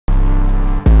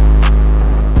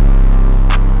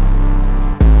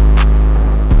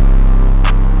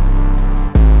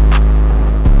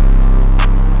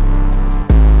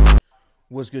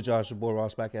What's good, y'all? It's your boy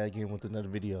Ross back at again with another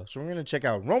video. So we're going to check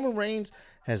out Roman Reigns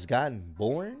has gotten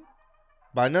boring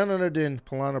by none other than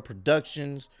Polana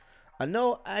Productions. I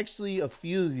know actually a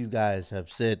few of you guys have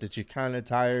said that you're kind of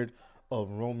tired of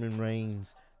Roman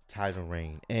Reigns' title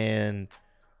reign. And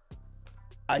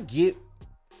I get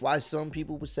why some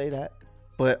people would say that.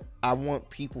 But I want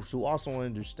people to also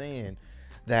understand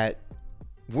that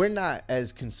we're not,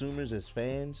 as consumers, as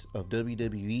fans of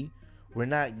WWE, we're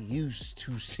not used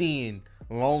to seeing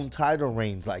long title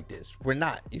reigns like this. We're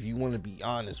not, if you want to be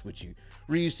honest with you.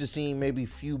 We're used to seeing maybe a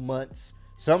few months,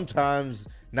 sometimes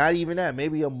not even that,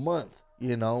 maybe a month.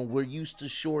 You know, we're used to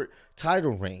short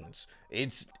title reigns.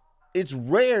 It's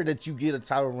rare that you get a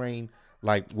title reign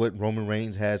like what Roman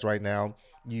Reigns has right now.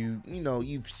 You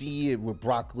see it with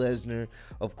Brock Lesnar,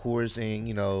 of course, and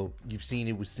you've seen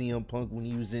it with CM Punk when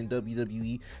he was in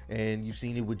WWE, and you've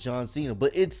seen it with John Cena.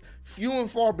 But it's few and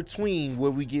far between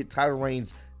where we get title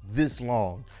reigns this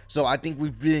long. So I think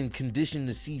we've been conditioned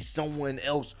to see someone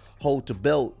else hold the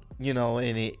belt,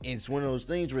 and it's one of those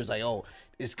things where it's like, oh,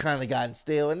 it's kind of gotten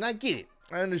stale. And I get it.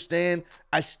 I understand.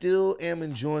 I still am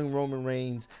enjoying Roman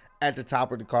Reigns at the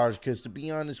top of the cards because, to be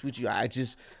honest with you, I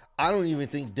don't even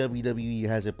think WWE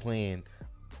has a plan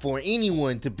for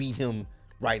anyone to beat him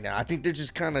right now. I think they're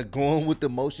just kind of going with the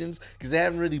motions because they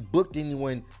haven't really booked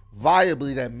anyone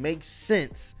viably that makes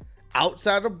sense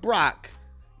outside of Brock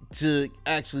to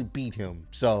actually beat him.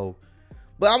 So,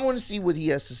 but I want to see what he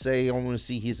has to say. I want to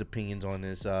see his opinions on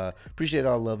this. Appreciate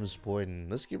all love and support, and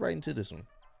let's get right into this one.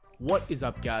 What is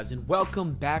up, guys, and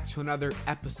welcome back to another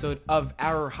episode of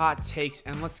our hot takes.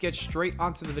 And let's get straight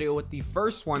onto the video with the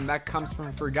first one that comes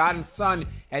from Forgotten Son,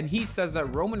 and he says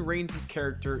that Roman Reigns'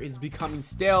 character is becoming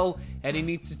stale and he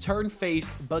needs to turn face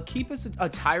but keep his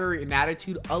attire and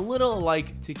attitude a little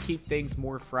alike to keep things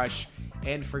more fresh.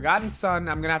 And Forgotten Son,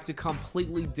 I'm gonna have to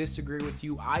completely disagree with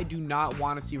you. I do not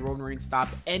want to see Roman Reigns stop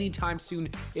anytime soon,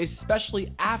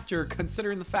 especially after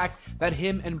considering the fact that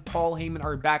him and Paul Heyman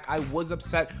are back. I was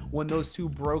upset when those two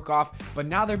broke off, but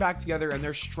now they're back together and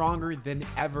they're stronger than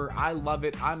ever. I love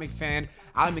it. I'm a fan.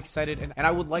 I'm excited, and I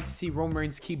would like to see Roman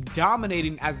Reigns keep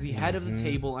dominating as the head of the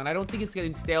table, and I don't think it's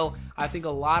getting stale. I think a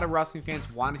lot of wrestling fans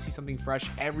want to see something fresh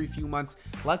every few months.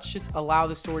 Let's just allow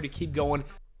the story to keep going.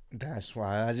 That's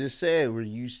why I just said we're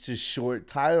used to short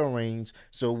title reigns,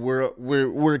 so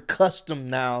we're accustomed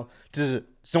now to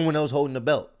someone else holding the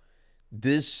belt.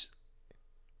 This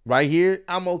right here,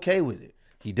 I'm okay with it.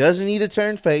 He doesn't need to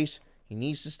turn face. He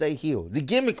needs to stay heel. The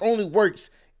gimmick only works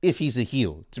if he's a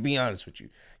heel, to be honest with you.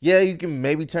 Yeah, you can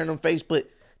maybe turn him face, but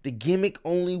the gimmick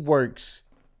only works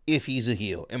if he's a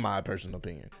heel, in my personal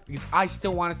opinion. Because I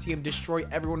still want to see him destroy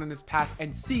everyone in his path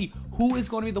and see who is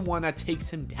going to be the one that takes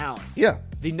him down. Yeah.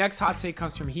 The next hot take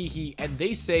comes from Hee, and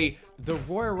they say the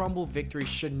Royal Rumble victory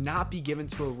should not be given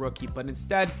to a rookie, but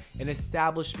instead an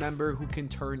established member who can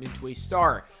turn into a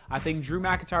star. I think Drew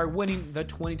McIntyre winning the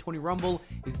 2020 Rumble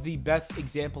is the best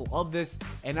example of this,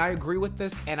 and I agree with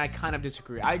this, and I kind of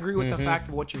disagree. I agree with the fact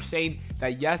of what you're saying,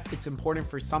 that yes, it's important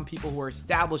for some people who are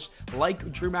established,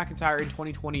 like Drew McIntyre in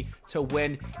 2020, to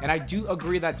win, and I do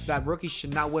agree that rookies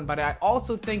should not win, but I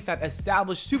also think that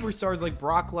established superstars like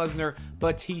Brock Lesnar,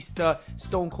 Batista,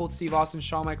 Stone Cold Steve Austin,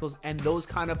 Shawn Michaels, and those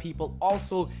kind of people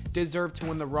also deserve to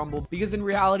win the Rumble, because in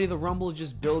reality, the Rumble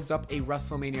just builds up a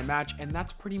WrestleMania match, and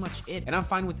that's pretty much it. And I'm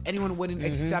fine with anyone winning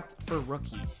except for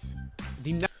rookies.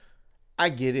 I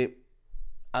get it.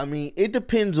 I mean, it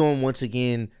depends on, once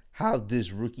again, how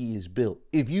this rookie is built.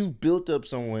 If you've built up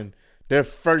someone their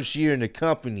first year in the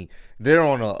company, they're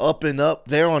on a up and up,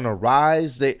 they're on a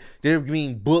rise, they're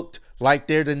being booked like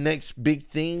they're the next big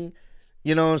thing,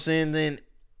 you know what I'm saying, then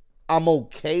I'm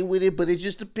okay with it, but it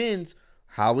just depends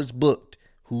how it's booked,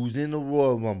 who's in the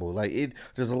Royal Rumble. Like,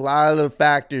 there's a lot of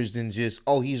factors than just,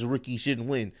 oh, he's a rookie, he shouldn't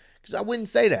win. Because I wouldn't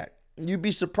say that. You'd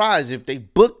be surprised if they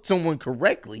booked someone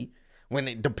correctly,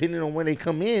 depending on when they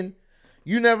come in.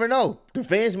 You never know. The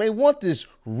fans may want this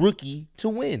rookie to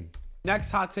win.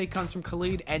 Next hot take comes from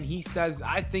Khalid, and he says,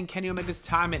 I think Kenny Omega's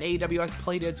time in AEW has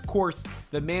played its course.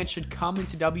 The man should come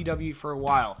into WWE for a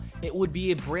while. It would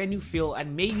be a brand new feel,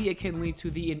 and maybe it can lead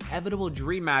to the inevitable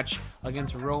dream match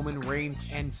against Roman Reigns.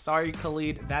 And sorry,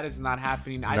 Khalid, that is not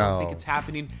happening. I don't think it's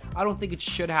happening. I don't think it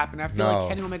should happen. I feel like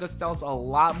Kenny Omega still has a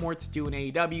lot more to do in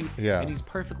AEW, and he's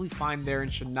perfectly fine there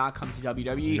and should not come to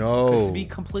WWE. Because to be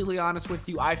completely honest with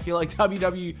you, I feel like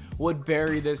WWE would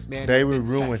bury this man. They would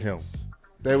ruin him.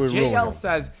 JL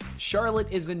says,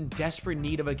 Charlotte is in desperate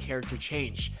need of a character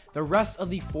change. The rest of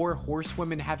the 4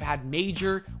 horsewomen have had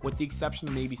major, with the exception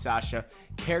of maybe Sasha,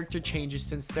 character changes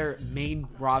since their main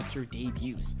roster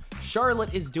debuts.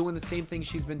 Charlotte is doing the same thing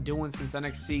she's been doing since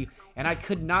NXT, and I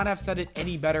could not have said it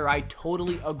any better. I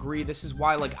totally agree. This is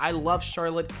why, like, I love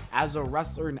Charlotte as a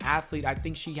wrestler and athlete. I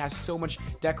think she has so much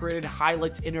decorated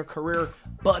highlights in her career,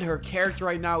 but her character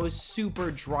right now is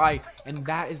super dry, and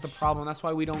that is the problem. That's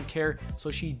why we don't care.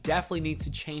 So she definitely needs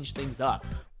to change things up.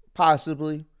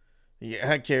 Possibly. Yeah,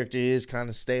 her character is kind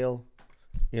of stale.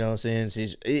 You know what I'm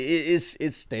saying?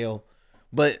 It's stale.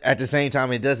 But at the same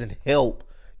time, it doesn't help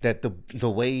that the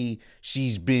way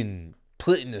she's been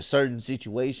put into certain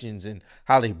situations and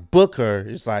how they book her,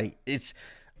 it's like,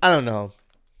 I don't know.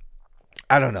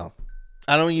 I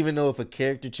don't even know if a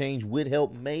character change would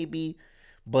help, maybe,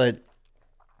 but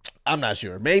I'm not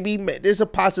sure. Maybe there's a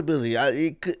possibility.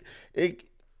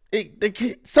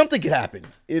 Something could happen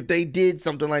if they did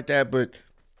something like that, but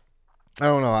I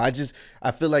don't know.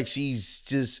 I feel like she's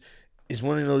just is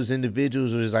one of those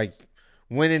individuals who's like,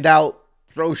 when in doubt,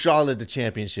 throw Charlotte the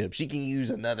championship. She can use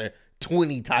another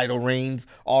 20 title reigns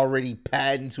already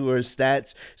padding to her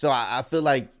stats. So I feel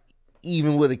like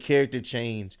even with a character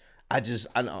change, I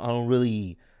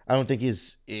don't think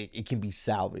it can be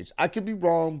salvaged. I could be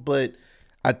wrong, but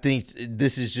I think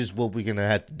this is just what we're gonna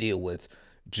have to deal with.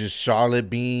 Just Charlotte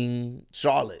being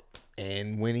Charlotte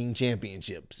and winning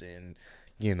championships and,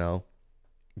 you know,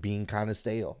 being kind of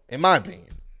stale, in my opinion.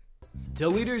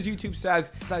 Deleters YouTube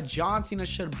says that John Cena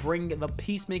should bring the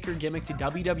Peacemaker gimmick to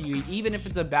WWE, even if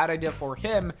it's a bad idea for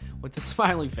him, with the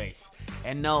smiley face.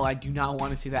 And no, I do not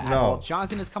want to see that at all. If John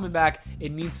Cena's coming back,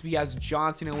 it needs to be as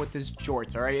John Cena with his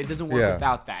jorts, all right? It doesn't work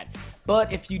without that.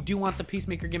 But if you do want the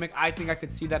Peacemaker gimmick, I think I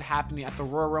could see that happening at the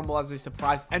Royal Rumble as a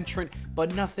surprise entrant,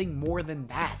 but nothing more than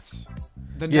that.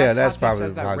 The next that's probably probably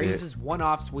says that Reigns'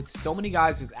 one-offs with so many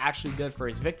guys is actually good for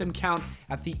his victim count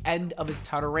at the end of his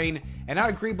title reign. And I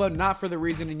agree, but not for the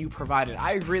reasoning you provided.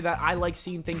 I agree that I like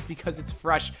seeing things because it's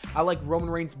fresh. I like Roman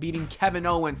Reigns beating Kevin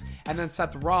Owens, and then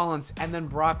Seth Rollins, and then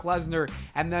Brock Lesnar,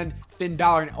 and then Finn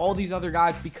Balor, and all these other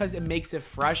guys because it makes it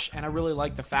fresh. And I really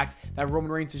like the fact that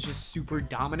Roman Reigns is just super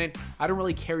dominant. I don't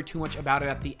really care too much about it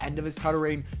at the end of his title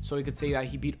reign, so he could say that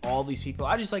he beat all these people.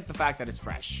 I just like the fact that it's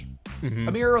fresh.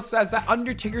 Amiro says that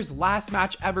Undertaker's last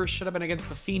match ever should have been against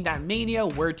The Fiend at Mania,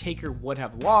 where Taker would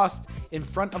have lost in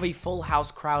front of a full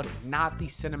house crowd, not the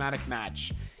cinematic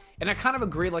match. And I kind of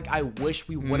agree. Like, I wish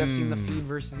we would have seen The Fiend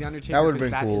versus The Undertaker. That would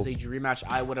have been cool. That is a dream match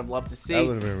I would have loved to see. That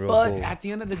would have been real cool. But at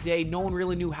the end of the day, no one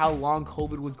really knew how long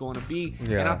COVID was going to be.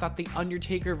 And I thought The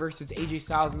Undertaker versus AJ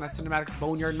Styles in that cinematic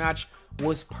Boneyard match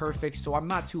was perfect, so I'm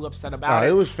not too upset about it.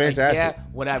 It was fantastic. Like,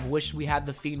 would I have wished we had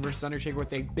The Fiend versus Undertaker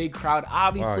with a big crowd,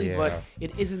 obviously, but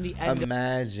it isn't the end.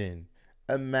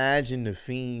 Imagine The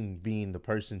Fiend being the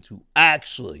person to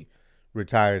actually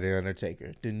retire The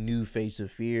Undertaker, the new face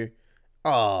of fear.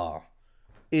 Oh,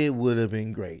 it would have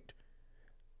been great.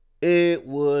 It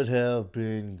would have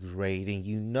been great, and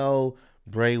you know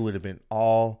Bray would have been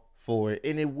all for it,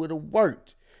 and it would have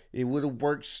worked. It would have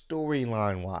worked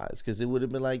storyline-wise, because it would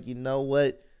have been like, you know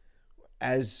what?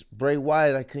 As Bray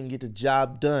Wyatt, I couldn't get the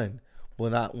job done.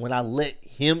 When I let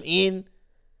him in,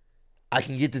 I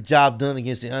can get the job done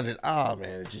against the Undertaker. Oh,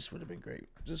 man, it just would have been great.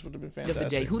 It just would have been fantastic. The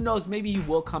day. Who knows? Maybe he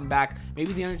will come back.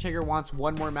 Maybe the Undertaker wants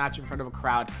one more match in front of a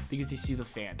crowd because he sees the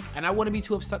fans. And I wouldn't be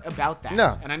too upset about that.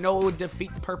 No. And I know it would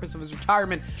defeat the purpose of his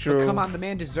retirement. True. But come on, the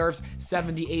man deserves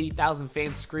 70, 80,000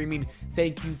 fans screaming,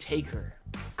 "Thank you, Taker."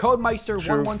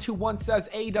 Codemeister1121 says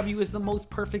AEW is the most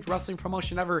perfect wrestling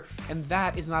promotion ever, and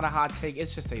that is not a hot take.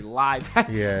 It's just a lie.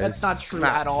 That's not true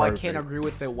at all. Perfect. I can't agree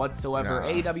with it whatsoever.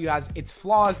 AEW has its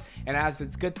flaws and it has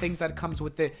its good things that comes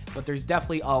with it, but there's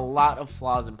definitely a lot of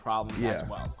flaws and problems as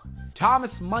well.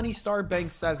 Thomas Money Star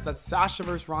Banks says that Sasha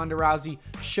vs. Ronda Rousey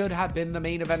should have been the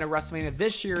main event of WrestleMania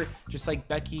this year, just like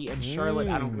Becky and Charlotte.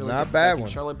 I don't really not bad Becky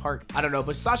and Charlotte Park. I don't know,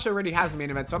 but Sasha already has the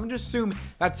main event, so I'm gonna just assume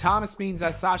that Thomas means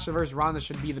that Sasha vs. Ronda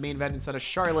should be the main event instead of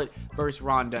Charlotte versus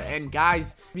Ronda. And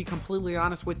guys, to be completely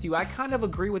honest with you, I kind of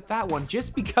agree with that one,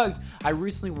 just because I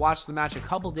recently watched the match a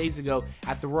couple days ago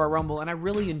at the Royal Rumble, and I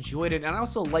really enjoyed it. And I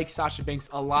also like Sasha Banks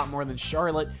a lot more than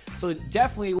Charlotte, so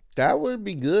definitely that would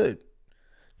be good.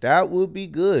 That would be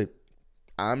good.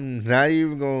 I'm not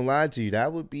even gonna lie to you.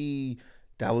 That would be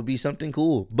something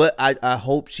cool. But I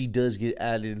hope she does get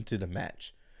added into the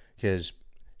match, because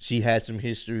she has some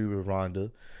history with Ronda.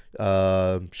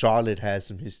 Charlotte has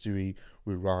some history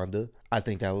with Ronda. I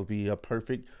think that would be a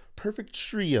perfect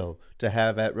trio to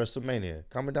have at WrestleMania.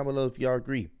 Comment down below if y'all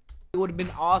agree. It would have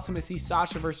been awesome to see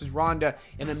Sasha versus Ronda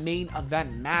in a main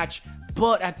event match,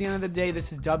 but at the end of the day,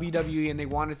 this is WWE, and they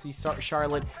want to see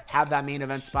Charlotte have that main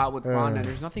event spot with Ronda, and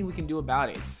there's nothing we can do about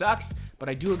it. It sucks, but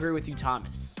I do agree with you,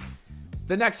 Thomas.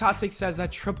 The next hot take says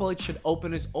that Triple H should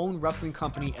open his own wrestling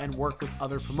company and work with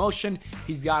other promotion.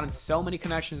 He's gotten so many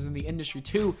connections in the industry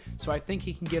too, so I think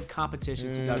he can give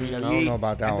competition to WWE. I don't know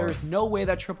about that and one. there's no way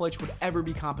that Triple H would ever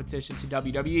be competition to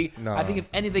WWE. No. I think if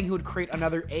anything, he would create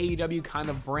another AEW kind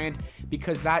of brand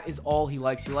because that is all he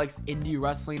likes. He likes indie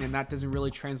wrestling, and that doesn't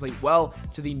really translate well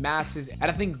to the masses. And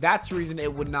I think that's the reason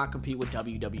it would not compete with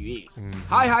WWE.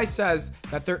 Hi says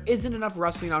that there isn't enough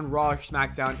wrestling on Raw or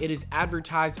SmackDown. It is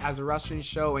advertised as a wrestling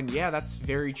show, and yeah, that's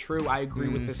very true. I agree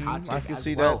with this hot take I can as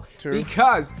see well. that too.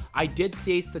 Because I did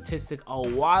see a statistic a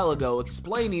while ago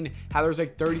explaining how there's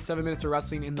like 37 minutes of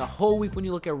wrestling in the whole week when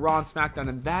you look at Raw and SmackDown,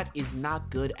 and that is not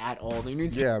good at all. There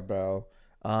needs to be Yeah, bro.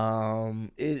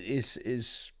 It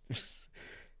is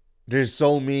there's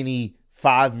so many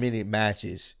 5-minute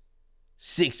matches,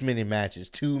 6-minute matches,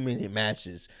 2-minute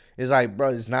matches. It's like, bro,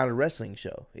 it's not a wrestling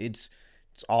show. It's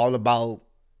all about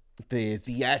the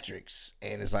theatrics,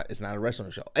 and it's not a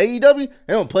wrestling show. AEW,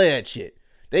 they don't play that shit.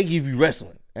 They give you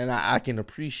wrestling, and I can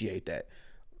appreciate that.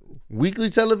 Weekly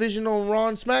television on Raw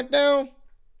and SmackDown,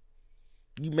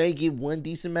 you may get one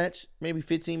decent match, maybe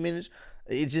 15 minutes.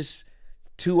 It's just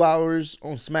 2 hours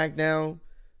on SmackDown,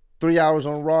 3 hours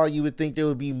on Raw. You would think there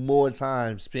would be more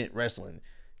time spent wrestling.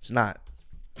 It's not.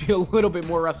 a little bit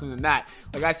more wrestling than that.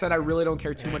 Like I said, I really don't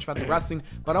care too much about the wrestling,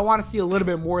 but I want to see a little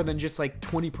bit more than just like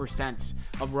 20%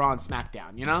 of Raw and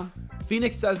SmackDown, you know?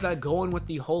 Phoenix says that going with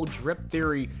the whole drip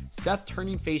theory, Seth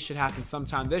turning face should happen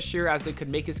sometime this year as it could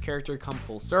make his character come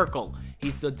full circle.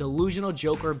 He's the delusional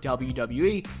Joker of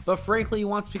WWE, but frankly, he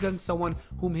wants to become someone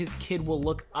whom his kid will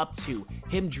look up to.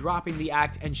 Him dropping the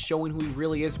act and showing who he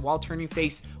really is while turning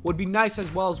face would be nice,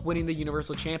 as well as winning the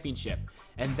Universal Championship.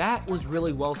 And that was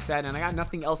really well said, and I got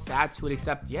nothing else to add to it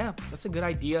except, yeah, that's a good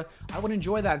idea. I would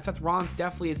enjoy that, and Seth Rollins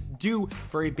definitely is due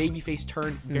for a babyface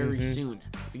turn very soon,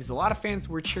 because a lot of fans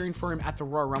were cheering for him at the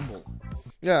Royal Rumble.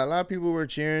 Yeah, a lot of people were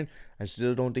cheering. I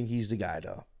still don't think he's the guy,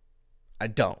 though. I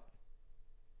don't.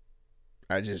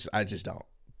 I just don't.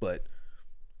 But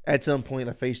at some point,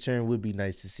 a face turn would be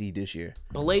nice to see this year.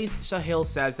 Blaze Shahil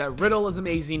says that Riddle is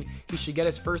amazing. He should get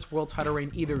his first world title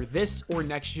reign either this or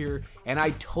next year. And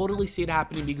I totally see it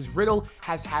happening because Riddle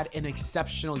has had an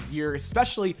exceptional year,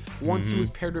 especially once he was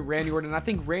paired with Randy Orton. And I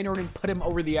think Randy Orton put him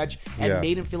over the edge and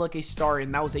made him feel like a star.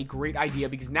 And that was a great idea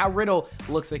because now Riddle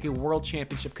looks like a world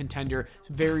championship contender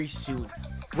very soon.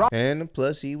 And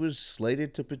plus, he was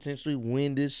slated to potentially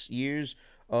win this year's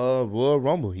Royal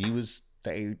Rumble. He was.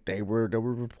 There were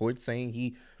reports saying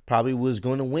he probably was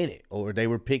going to win it, or they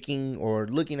were picking or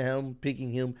looking at him, picking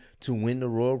him to win the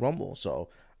Royal Rumble. So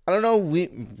I don't know.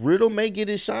 Riddle may get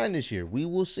his shine this year. We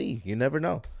will see. You never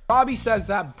know. Bobby says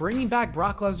that bringing back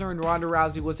Brock Lesnar and Ronda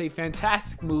Rousey was a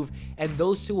fantastic move, and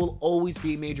those two will always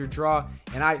be a major draw.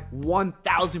 And I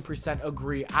 1000%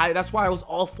 agree. That's why I was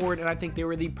all for it, and I think they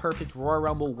were the perfect Royal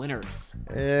Rumble winners.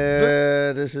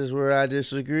 This is where I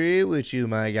disagree with you,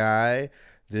 my guy.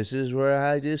 This is where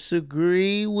I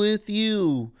disagree with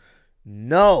you.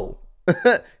 No,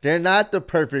 they're not the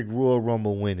perfect Royal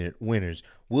Rumble winners.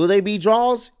 Will they be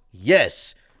draws?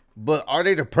 Yes. But are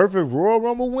they the perfect Royal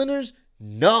Rumble winners?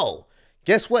 No.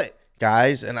 Guess what,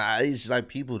 guys? And it's like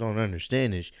people don't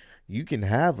understand this. You can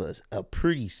have a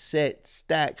pretty set,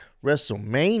 stacked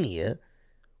WrestleMania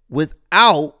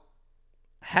without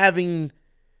having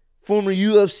former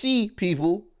UFC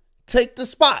people take the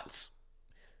spots.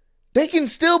 They can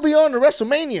still be on the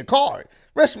WrestleMania card.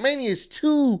 WrestleMania is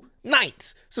 2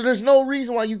 nights. So there's no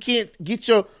reason why you can't get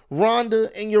your Ronda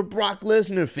and your Brock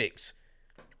Lesnar fix.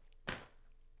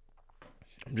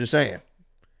 I'm just saying.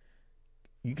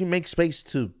 You can make space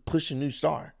to push a new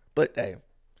star. But hey,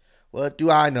 what do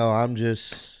I know? I'm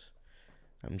just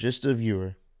a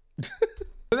viewer.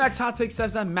 The next hot take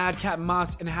says that Madcap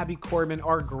Moss and Happy Corbin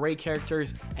are great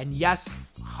characters, and yes,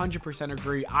 100%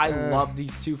 agree. I love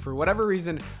these two for whatever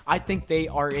reason. I think they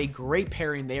are a great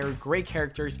pairing. They are great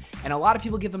characters, and a lot of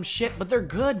people give them shit, but they're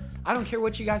good. I don't care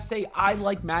what you guys say. I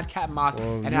like Madcap Moss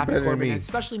and Happy Corbin, and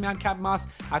especially Madcap Moss.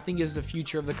 I think is the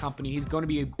future of the company. He's going to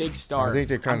be a big star. I think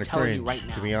they're kind of cringe, right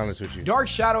now, to be honest with you. Dark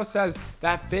Shadow says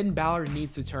that Finn Balor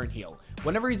needs to turn heel.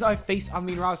 Whenever he's a face on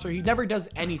the main roster, he never does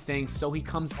anything, so he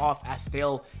comes off as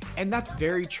stale. And that's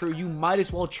very true. You might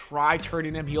as well try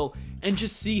turning him heel and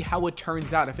just see how it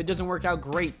turns out. If it doesn't work out,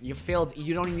 great. You failed.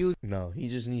 You don't use. No, he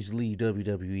just needs to leave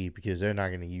WWE because they're not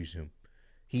going to use him.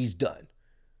 He's done.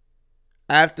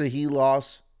 After he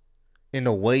lost, in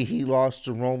the way he lost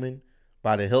to Roman,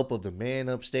 by the help of the man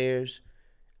upstairs,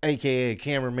 a.k.a.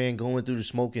 cameraman going through the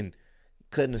smoke and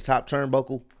cutting the top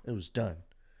turnbuckle, it was done.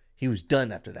 He was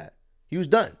done after that. He was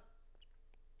done.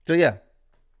 So, yeah,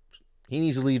 he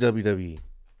needs to leave WWE.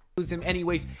 lose him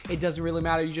anyways, it doesn't really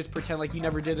matter. You just pretend like you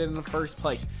never did it in the first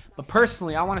place. But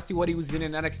personally, I want to see what he was doing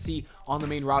in NXT on the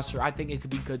main roster. I think it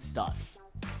could be good stuff.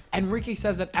 Enrique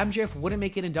says that MJF wouldn't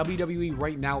make it in WWE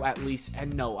right now, at least.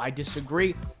 And no, I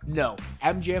disagree. No,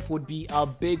 MJF would be a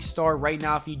big star right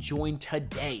now if he joined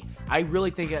today. I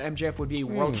really think that MJF would be a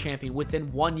world champion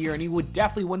within 1 year, and he would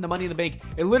definitely win the Money in the Bank.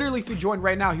 And literally, if he joined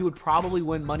right now, he would probably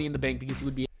win Money in the Bank because he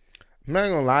would be. I'm not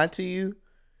gonna lie to you,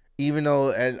 even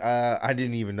though I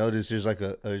didn't even notice there's like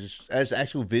there's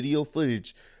actual video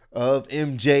footage of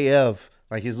MJF,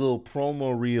 like his little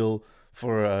promo reel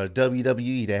for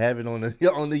WWE. They have it on the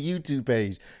YouTube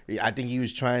page. I think he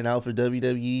was trying out for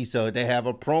WWE, so they have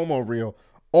a promo reel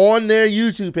on their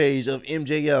YouTube page of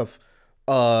MJF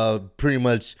pretty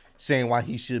much saying why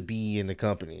he should be in the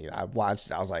company. I watched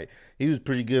it. I was like, he was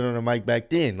pretty good on the mic back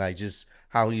then, like just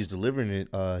how he was delivering it,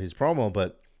 his promo.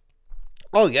 But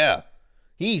oh yeah,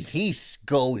 he's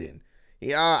golden.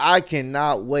 Yeah, I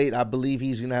cannot wait. I believe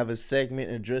he's gonna have a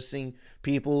segment addressing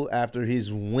people after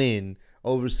his win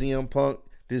over CM Punk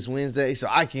this Wednesday, so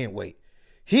I can't wait.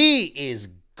 He is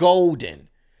golden.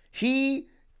 He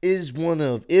is one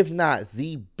of, if not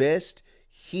the best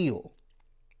heel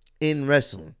in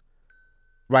wrestling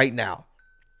right now.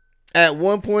 At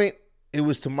one point, it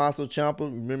was Tommaso Ciampa.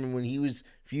 Remember when he was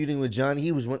feuding with Johnny?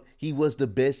 He was the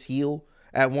best heel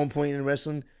at one point in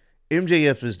wrestling.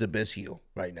 MJF is the best heel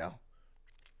right now.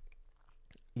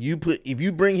 If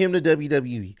you bring him to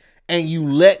WWE and you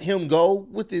let him go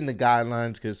within the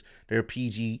guidelines, because they're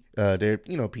PG,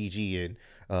 PG and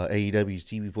AEW's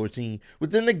TV-14,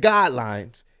 within the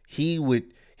guidelines,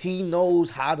 he knows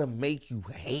how to make you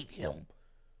hate him.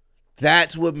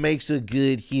 That's what makes a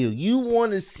good heel. You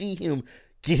want to see him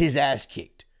get his ass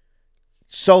kicked.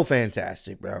 So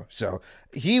fantastic, bro. So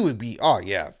he would be, oh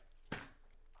yeah.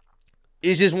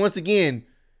 It's just, once again,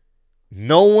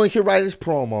 no one can write his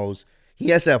promos. He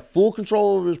has to have full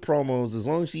control over his promos as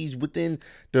long as he's within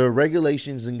the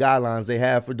regulations and guidelines they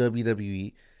have for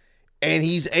WWE. And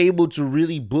he's able to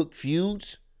really book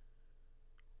feuds.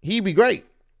 He'd be great.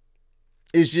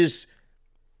 It's just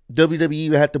WWE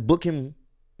would have to book him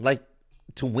like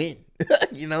to win.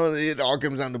 It all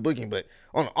comes down to booking. But,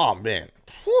 oh man.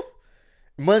 Whew.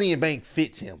 Money in Bank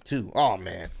fits him too. Oh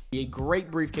man. A great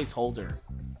briefcase holder.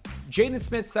 Jaden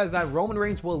Smith says that Roman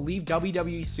Reigns will leave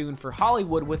WWE soon for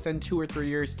Hollywood within 2 or 3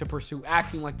 years to pursue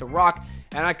acting like The Rock,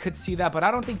 and I could see that, but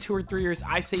I don't think 2 or 3 years.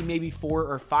 I say maybe 4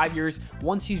 or 5 years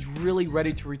once he's really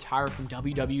ready to retire from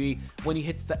WWE, when he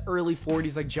hits the early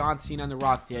 40s like John Cena and The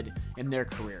Rock did in their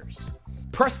careers.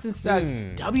 Preston says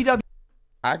WWE.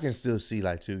 I can still see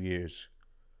like 2 years.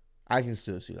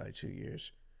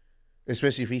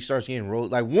 Especially if he starts getting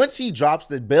rolled. Like once he drops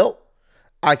the belt,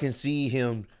 I can see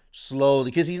him slowly,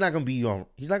 because he's not gonna be on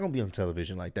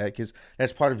television like that, because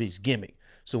that's part of his gimmick.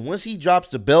 So once he drops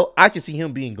the belt, I can see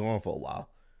him being gone for a while.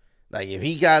 Like if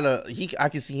I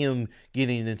can see him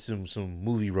getting into some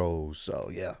movie roles. So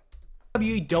yeah.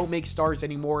 WWE don't make stars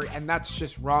anymore, and that's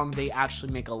just wrong. They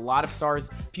actually make a lot of stars.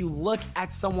 If you look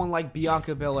at someone like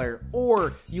Bianca Belair,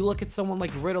 or you look at someone like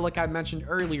Riddle, like I mentioned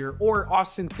earlier, or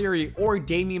Austin Theory, or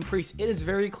Damian Priest, it is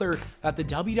very clear that the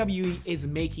WWE is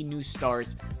making new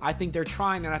stars. I think they're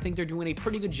trying, and I think they're doing a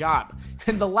pretty good job.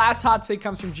 And the last hot take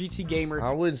comes from GT Gamer.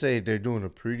 I wouldn't say they're doing a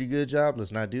pretty good job.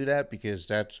 Let's not do that,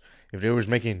 because if they was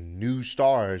making new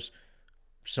stars,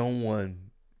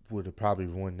 someone would have probably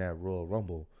won that Royal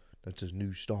Rumble. That's his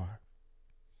new star.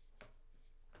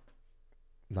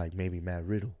 Like maybe Matt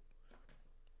Riddle.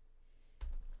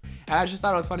 And I just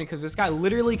thought it was funny because this guy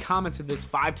literally commented this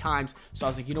 5 times. So I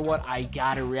was like, you know what? I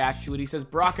gotta react to it. He says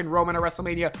Brock and Roman at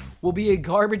WrestleMania will be a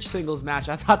garbage singles match.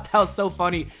 I thought that was so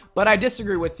funny, but I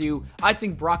disagree with you. I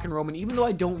think Brock and Roman, even though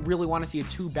I don't really want to see it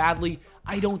too badly,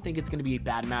 I don't think it's going to be a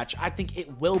bad match. I think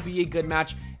it will be a good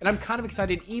match, and I'm kind of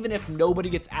excited even if nobody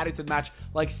gets added to the match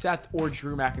like Seth or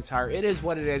Drew McIntyre. It is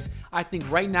what it is. I think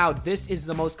right now this is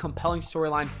the most compelling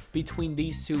storyline between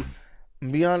these two. To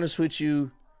be honest with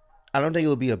you, I don't think it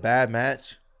would be a bad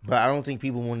match, but I don't think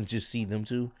people want to just see them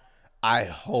two. I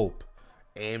hope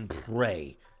and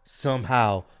pray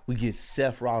somehow we get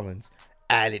Seth Rollins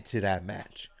added to that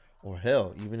match. Or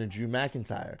hell, even a Drew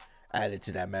McIntyre added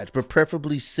to that match. But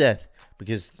preferably Seth,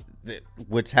 because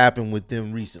what's happened with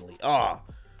them recently.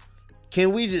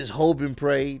 Can we just hope and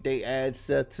pray they add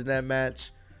Seth to that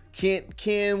match?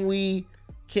 Can we?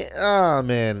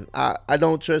 Man, I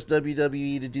don't trust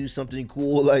WWE to do something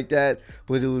cool like that,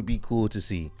 but it would be cool to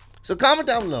see. So comment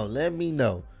down below, let me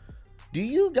know. Do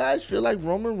you guys feel like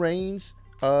Roman Reigns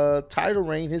title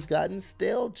reign has gotten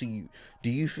stale to you? Do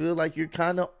you feel like you're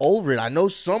kind of over it? I know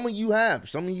some of you have.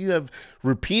 Some of you have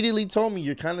repeatedly told me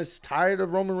you're kind of tired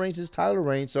of Roman Reigns' title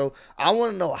reign. So I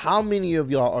want to know how many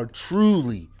of y'all are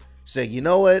truly saying, you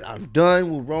know what, I'm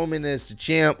done with Roman as the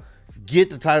champ. Get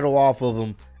the title off of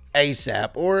him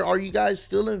ASAP. Or are you guys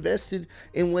still invested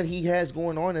in what he has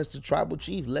going on as the tribal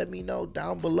chief? Let me know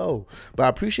down below. But I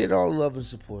appreciate all the love and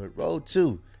support. Road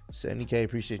to 70K.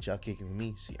 Appreciate y'all kicking with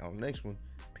me. See you on the next one.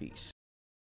 Peace.